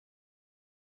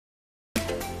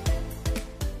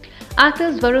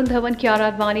Actors Varun Dhawan,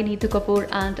 Kiara Advani, Neetu Kapoor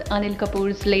and Anil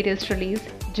Kapoor's latest release,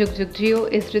 Jugjugg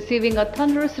Jeeyo, is receiving a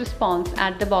thunderous response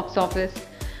at the box office.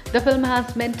 The film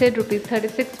has minted Rs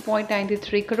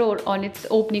 36.93 crore on its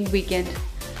opening weekend.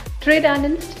 Trade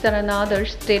analyst Taran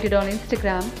Adarsh stated on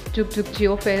Instagram, Jugjugg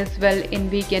Jeeyo fares well in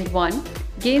weekend 1,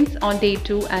 gains on day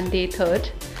 2 and day 3.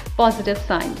 Positive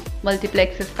sign.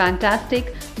 Multiplex is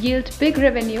fantastic, yield big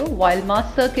revenue while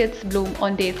mass circuits bloom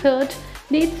on day 3,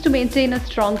 needs to maintain a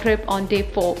strong grip on day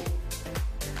 4.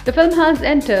 The film has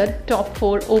entered top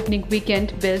 4 opening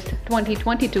weekend Best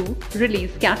 2022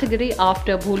 release category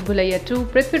after Bhool Bhulaiya 2,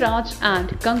 Prithviraj and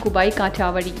Gangubai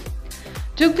Kathiawadi.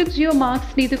 Jugjugg Jeeyo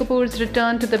marks Neetu Kapoor's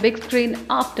return to the big screen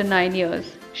after 9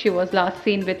 years. She was last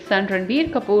seen with son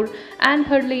Ranbir Kapoor and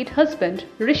her late husband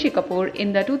Rishi Kapoor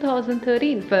in the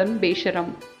 2013 film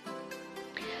Besharam.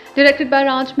 Directed by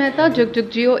Raj Mehta,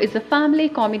 Jugjugg Jeeyo is a family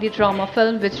comedy drama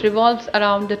film which revolves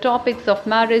around the topics of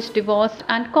marriage, divorce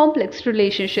and complex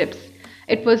relationships.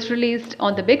 It was released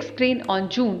on the big screen on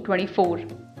June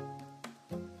 24.